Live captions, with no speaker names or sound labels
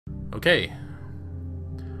Okay.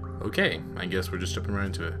 Okay, I guess we're just jumping right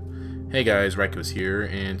into it. Hey guys, Raikos here,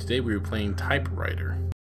 and today we were playing Typewriter.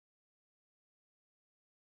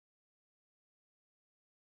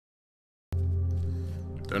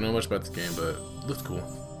 Don't know much about this game, but it looks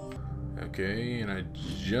cool. Okay, and I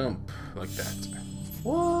jump like that.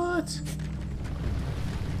 What?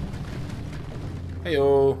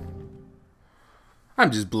 Heyo.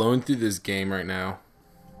 I'm just blowing through this game right now.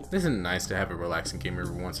 Isn't it nice to have a relaxing game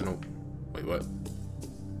every once in a... Wait, what?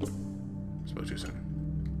 Spoke too soon.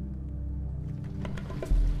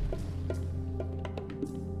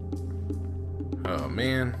 Oh,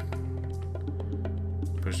 man.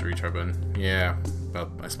 Push the retry button. Yeah,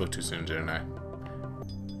 well, I spoke too soon, didn't I?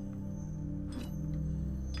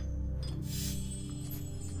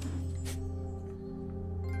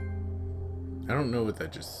 I don't know what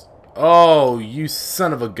that just... Oh, you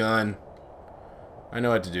son of a gun. I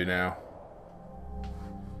know what to do now.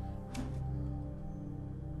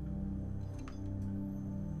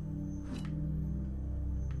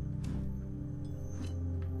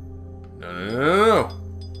 No.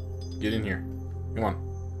 Get in here. Come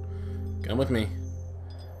on. Come with me.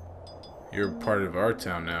 You're part of our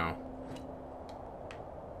town now.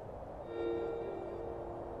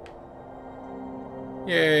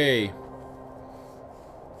 Yay.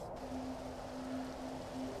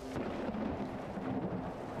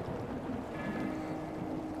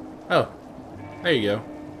 Oh, there you go.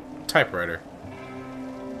 Typewriter.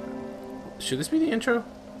 Should this be the intro?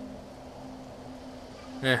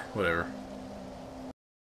 Whatever.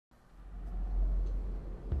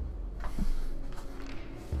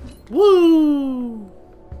 Woo!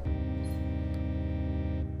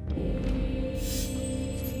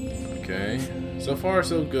 Okay, so far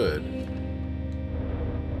so good.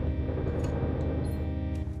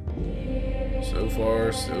 So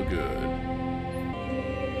far so good.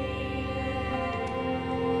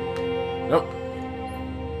 Nope.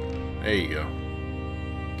 There you go.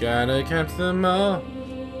 Gotta catch them all.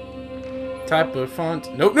 Type of font.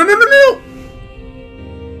 Nope. No, no, no, no!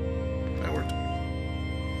 That worked.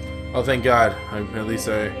 Oh, thank God. At least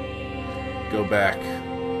I go back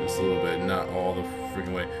just a little bit. Not all the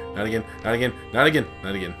freaking way. Not again. Not again. Not again.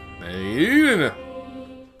 Not again.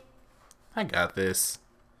 I got this.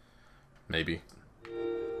 Maybe.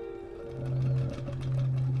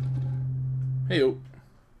 Hey-o.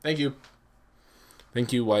 Thank you.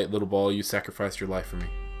 Thank you, white little ball. You sacrificed your life for me.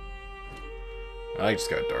 I just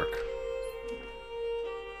got dark.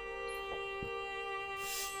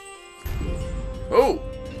 Oh!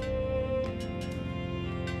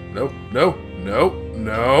 Nope, no, no,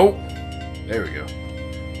 no. There we go.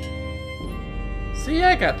 See,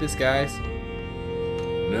 I got this, guys.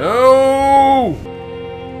 No!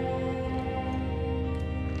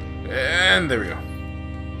 And there we go.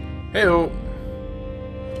 Hey-o.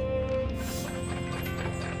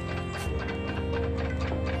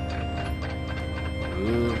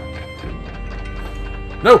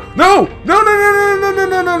 No! No! No! No! No! No! No!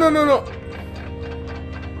 No! No! No! No! No!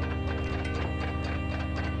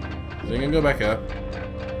 So you can go back up.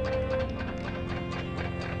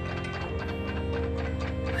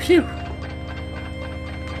 Phew!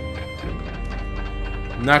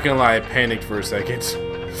 Not gonna lie, I panicked for a second.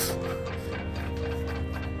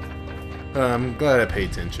 I'm glad I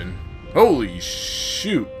paid attention. Holy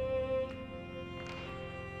shoot!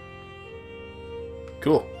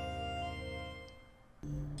 Cool.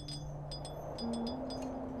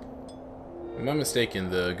 If I'm not mistaken,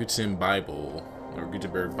 the Gutenberg Bible, or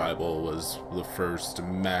Gutenberg Bible, was the first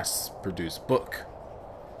mass-produced book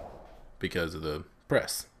because of the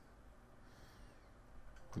press.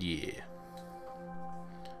 Yeah.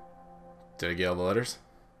 Did I get all the letters?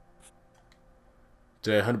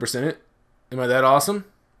 Did I 100% it? Am I that awesome?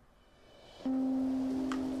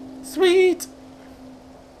 Sweet!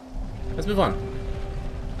 Let's move on.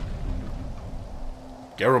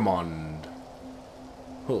 Garamond.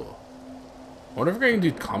 Huh. I wonder if we're going to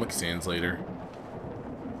do Comic Sans later.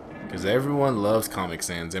 Because everyone loves Comic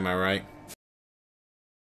Sans, am I right?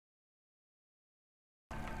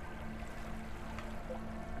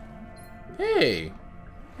 Hey!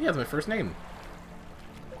 Yeah, that's my first name.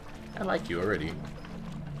 I like you already.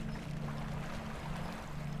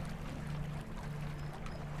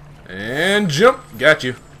 And jump! Got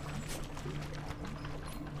you.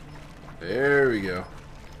 There we go.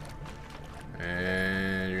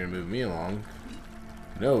 And you're gonna move me along.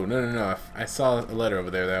 No, no, no, no. I saw a letter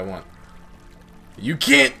over there that I want. You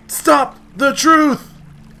can't stop the truth!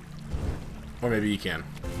 Or maybe you can.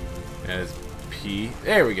 As P.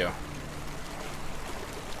 There we go.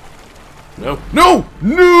 No. No!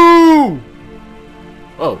 No!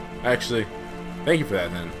 Oh, actually, thank you for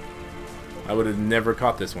that then. I would have never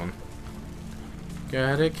caught this one.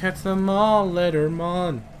 Gotta catch them all,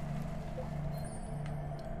 Letterman.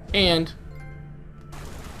 And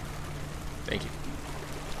thank you.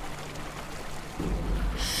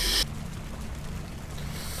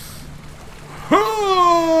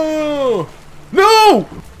 Oh! No!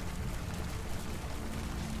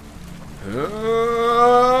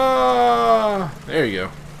 There you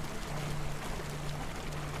go.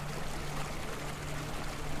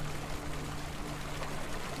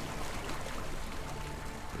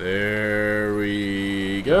 There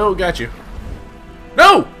we go. Got you.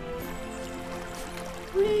 No!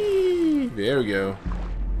 Whee! There we go.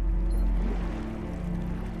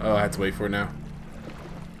 Oh, I have to wait for it now.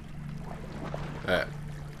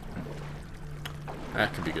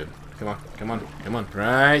 That could be good. Come on, come on, come on.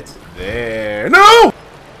 Right there. No!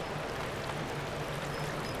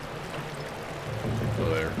 Go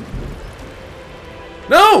there.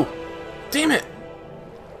 No! Damn it!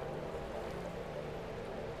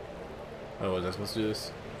 Oh, was I supposed to do this?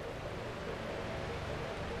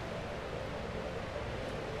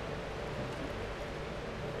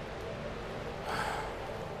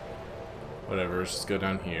 Whatever, let's just go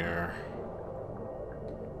down here.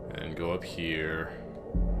 And go up here.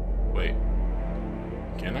 Wait.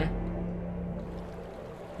 Can I?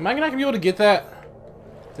 Am I not gonna be able to get that?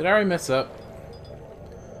 Did I already mess up?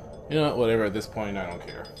 You know what, whatever, at this point I don't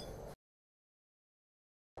care.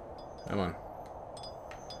 Come on.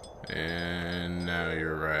 And now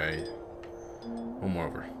you're right. One more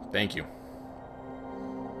over. Thank you.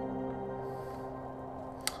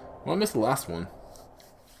 Well, I missed the last one.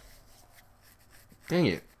 Dang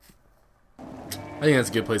it. I think that's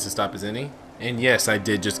a good place to stop as any. And yes, I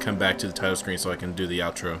did just come back to the title screen so I can do the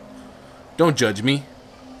outro. Don't judge me.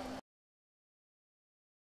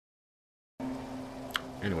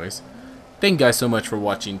 Anyways, thank you guys so much for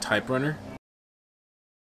watching Type Runner.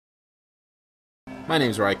 My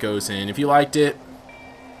name's Rykos, and if you liked it,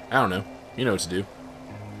 I don't know, you know what to do.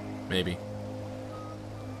 Maybe.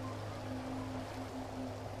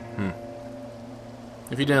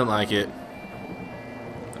 If you didn't like it,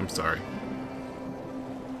 I'm sorry.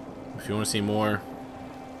 If you want to see more,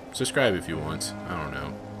 subscribe if you want. I don't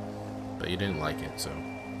know. But you didn't like it, so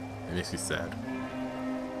it makes me sad.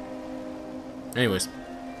 Anyways,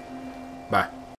 bye.